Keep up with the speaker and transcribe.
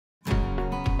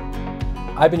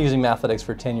I've been using Mathletics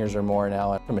for 10 years or more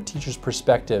now. From a teacher's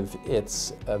perspective,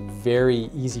 it's a very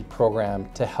easy program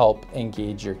to help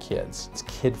engage your kids. It's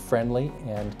kid-friendly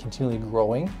and continually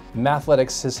growing.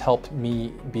 Mathletics has helped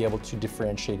me be able to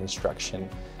differentiate instruction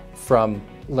from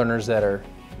learners that are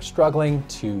struggling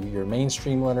to your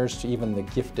mainstream learners to even the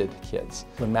gifted kids.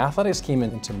 When Mathletics came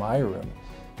into my room,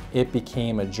 it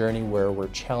became a journey where we're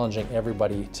challenging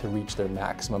everybody to reach their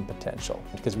maximum potential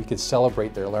because we could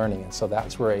celebrate their learning. And so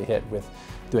that's where I hit with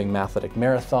doing Mathletic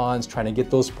marathons, trying to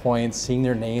get those points, seeing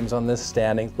their names on this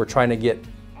standing. We're trying to get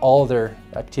all their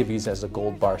activities as a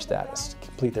gold bar status, to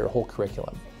complete their whole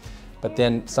curriculum. But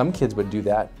then some kids would do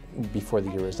that before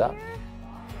the year was up.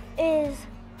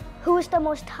 Who is the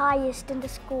most highest in the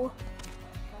school?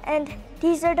 And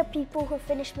these are the people who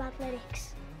finished Mathletics.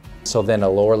 So then a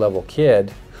lower level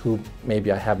kid, who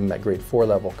maybe I have them at grade 4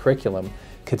 level curriculum,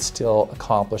 could still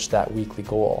accomplish that weekly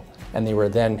goal. And they were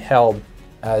then held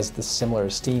as the similar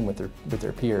esteem with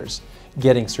their peers,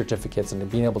 getting certificates and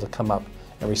being able to come up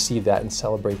and receive that and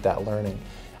celebrate that learning.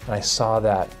 And I saw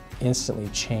that instantly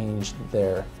change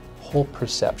their whole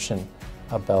perception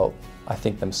about, I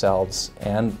think, themselves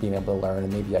and being able to learn,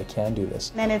 and maybe I can do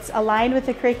this. And it's aligned with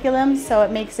the curriculum, so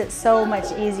it makes it so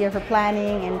much easier for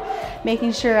planning and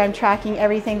making sure I'm tracking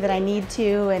everything that I need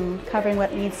to and covering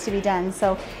what needs to be done.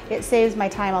 So it saves my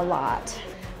time a lot.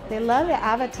 They love the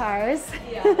avatars.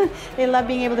 Yeah. They love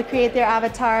being able to create their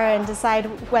avatar and decide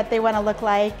what they want to look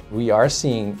like. We are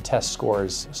seeing test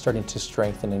scores starting to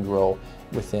strengthen and grow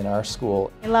within our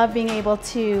school. I love being able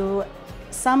to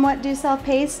somewhat do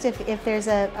self-paced if there's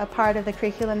a part of the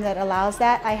curriculum that allows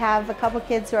that. I have a couple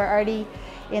kids who are already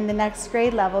in the next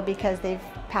grade level because they've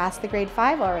passed the grade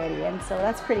 5 already, and so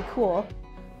that's pretty cool.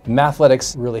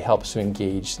 Mathletics really helps to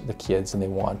engage the kids and they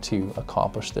want to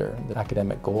accomplish their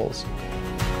academic goals.